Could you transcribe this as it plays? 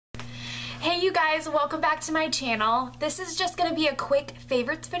Hey you guys, welcome back to my channel. This is just gonna be a quick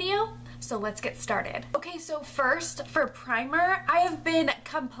favorites video, so let's get started. Okay, so first for primer, I have been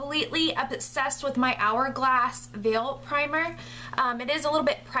completely obsessed with my Hourglass Veil Primer. It is a little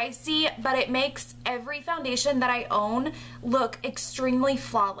bit pricey, but it makes every foundation that I own look extremely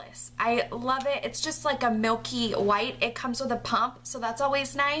flawless. I love it. It's just like a milky white. It comes with a pump, so that's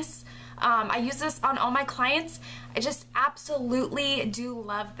always nice. I use this on all my clients. I just absolutely do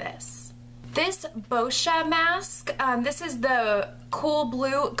love this. This Boscia mask, this is the Cool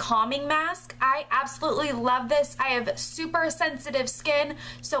Blue Calming Mask. I absolutely love this. I have super sensitive skin,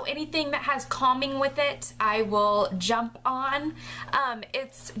 so anything that has calming with it, I will jump on.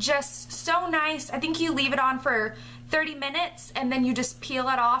 It's just so nice. I think you leave it on for 30 minutes and then you just peel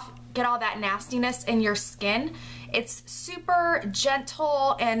it off, get all that nastiness in your skin. It's super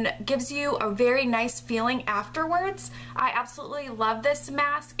gentle and gives you a very nice feeling afterwards. I absolutely love this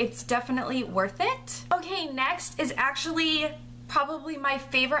mask. It's definitely worth it. Okay, next is actually probably my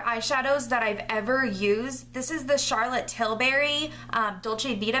favorite eyeshadows that I've ever used. This is the Charlotte Tilbury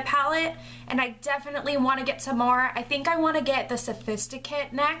Dolce Vita palette, and I definitely want to get some more. I think I want to get the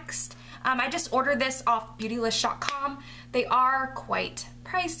Sophisticate next. I just ordered this off Beautylish.com. They are quite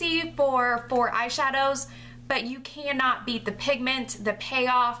pricey for eyeshadows, but you cannot beat the pigment, the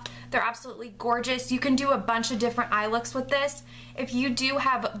payoff. They're absolutely gorgeous. You can do a bunch of different eye looks with this. If you do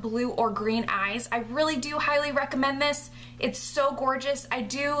have blue or green eyes, I really do highly recommend this. It's so gorgeous. I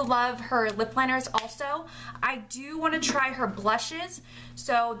do love her lip liners also. I do want to try her blushes,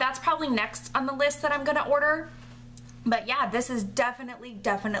 so that's probably next on the list that I'm gonna order. But yeah, this is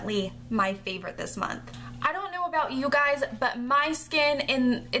definitely my favorite this month. I don't know about you guys, but my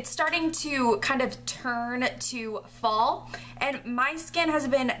skin, it's starting to kind of turn to fall, and my skin has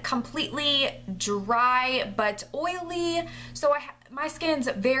been completely dry but oily, so my skin's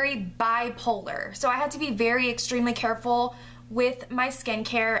very bipolar, so I had to be very extremely careful with my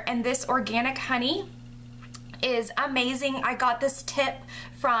skincare, and this organic honey is amazing. I got this tip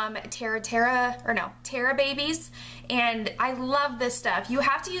from Terra Babies, and I love this stuff. You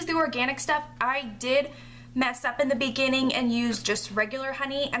have to use the organic stuff. I did mess up in the beginning and use just regular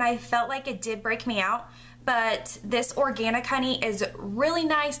honey, and I felt like it did break me out, but this organic honey is really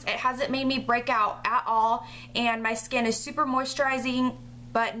nice. It hasn't made me break out at all, and my skin is super moisturizing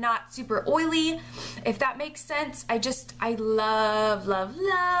but not super oily, if that makes sense. I love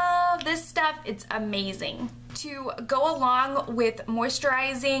this stuff. It's amazing. To go along with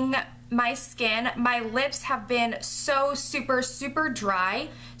moisturizing my skin, my lips have been so super dry,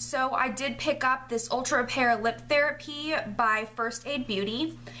 so I did pick up this Ultra Repair Lip Therapy by First Aid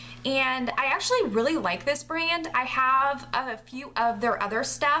Beauty, and I actually really like this brand. I have a few of their other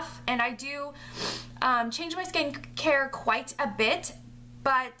stuff, and I do change my skincare quite a bit,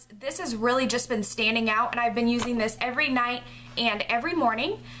 but this has really just been standing out, and I've been using this every night and every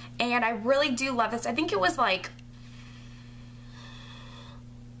morning, and I really do love this. I think it was like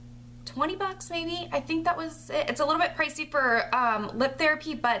 20 bucks maybe. I think that was it. It's a little bit pricey for lip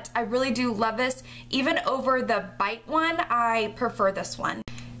therapy, but I really do love this. Even over the Bite one, I prefer this one.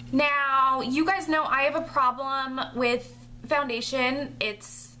 Now, you guys know I have a problem with foundation.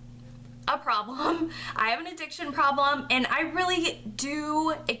 It's a problem. I have an addiction problem, and I really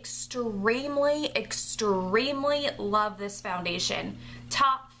do extremely love this foundation.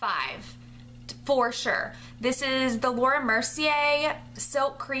 Top 5 for sure. This is the Laura Mercier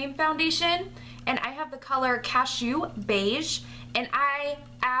Silk Cream Foundation, and I have the color Cashew Beige, and I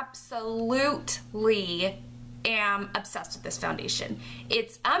absolutely am obsessed with this foundation.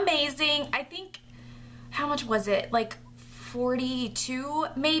 It's amazing. I think, how much was it? Like 42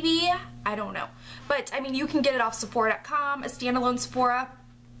 maybe? I don't know. But I mean, you can get it off Sephora.com, a standalone Sephora.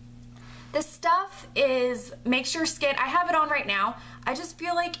 This stuff makes your skin, I have it on right now, I just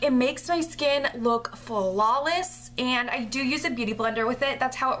feel like it makes my skin look flawless, and I do use a beauty blender with it.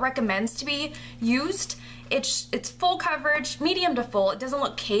 That's how it recommends to be used. It's full coverage, medium to full. It doesn't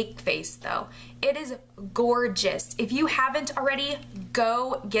look cake face though. It is gorgeous. If you haven't already,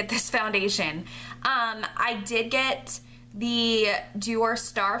 go get this foundation. I did get the Dior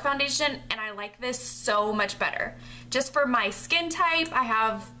Star foundation, and I like this so much better. Just for my skin type, I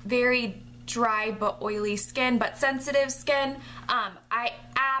have very dry but oily skin, but sensitive skin. I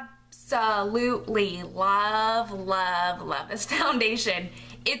absolutely love this foundation.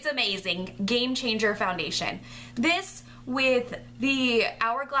 It's amazing. Game changer foundation. This with the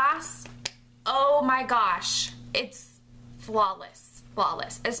Hourglass, oh my gosh, it's flawless.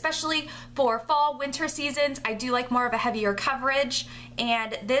 flawless, especially for fall, winter seasons. I do like more of a heavier coverage,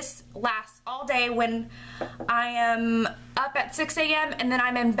 and this lasts all day when I am up at 6 a.m. and then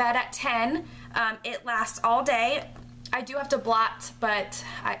I'm in bed at 10. It lasts all day. I do have to blot, but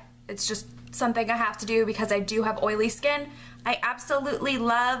it's just something I have to do because I do have oily skin. I absolutely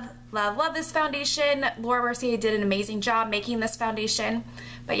love this foundation. Laura Mercier did an amazing job making this foundation,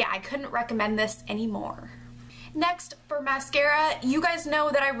 but yeah, I couldn't recommend this anymore. Next, for mascara, you guys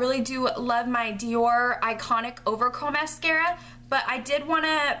know that I really do love my Dior Iconic Overcomb Mascara, but I did want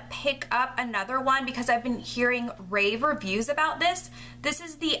to pick up another one because I've been hearing rave reviews about this. This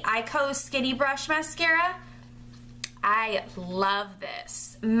is the Ico Skinny Brush Mascara. I love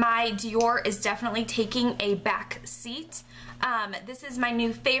this. My Dior is definitely taking a back seat. This is my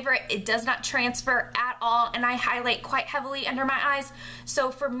new favorite. It does not transfer at all, and I highlight quite heavily under my eyes. So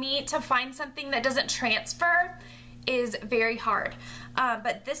for me to find something that doesn't transfer is very hard.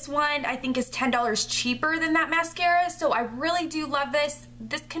 But this one I think is $10 cheaper than that mascara, so I really do love this.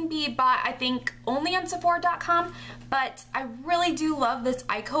 This can be bought, I think, only on Sephora.com, but I really do love this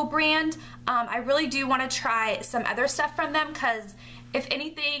Ico brand. I really do want to try some other stuff from them, because if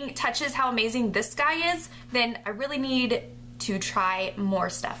anything touches how amazing this guy is, then I really need to try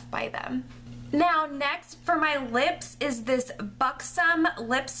more stuff by them. Now, next for my lips is this Buxom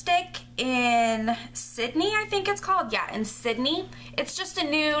lipstick in Sydney, I think it's called. Yeah, in Sydney. It's just a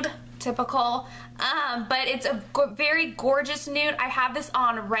nude, typical, but it's a very gorgeous nude. I have this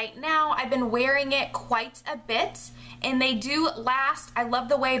on right now. I've been wearing it quite a bit, and they do last. I love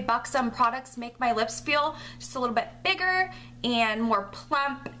the way Buxom products make my lips feel just a little bit bigger and more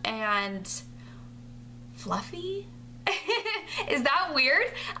plump and fluffy. Is that weird?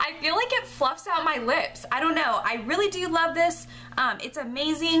 I feel like it fluffs out my lips. I don't know. I really do love this. It's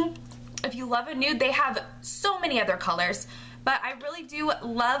amazing. If you love a nude, they have so many other colors, but I really do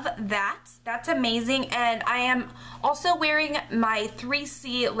love that. That's amazing. And I am also wearing my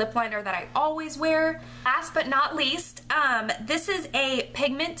 3C lip liner that I always wear. Last but not least, this is a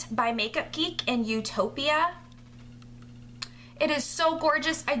pigment by Makeup Geek in Utopia. It is so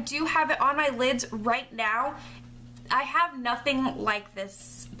gorgeous. I do have it on my lids right now. I have nothing like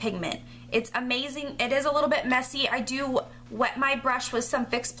this pigment. It's amazing. It is a little bit messy. I do wet my brush with some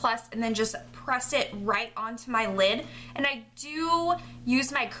Fix Plus and then just press it right onto my lid. And I do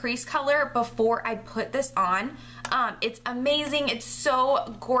use my crease color before I put this on. It's amazing. It's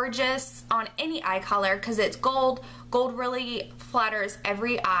so gorgeous on any eye color because it's gold. Gold really flatters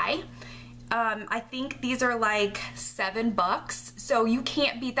every eye. I think these are like $7, so you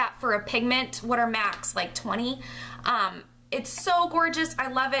can't beat that for a pigment. What are max? Like 20? It's so gorgeous. I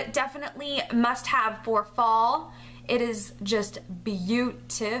love it. Definitely must have for fall. It is just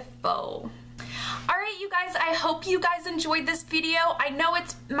beautiful. Alright, you guys, I hope you guys enjoyed this video. I know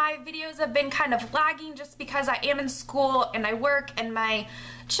my videos have been kind of lagging just because I am in school and I work and my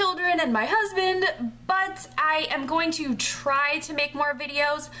children and my husband, but I am going to try to make more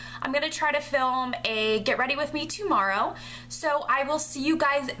videos. I'm going to try to film a get ready with me tomorrow, so I will see you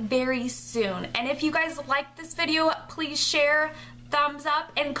guys very soon. And if you guys like this video, please share, thumbs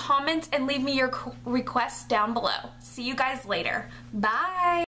up, and comment, and leave me your requests down below. See you guys later. Bye!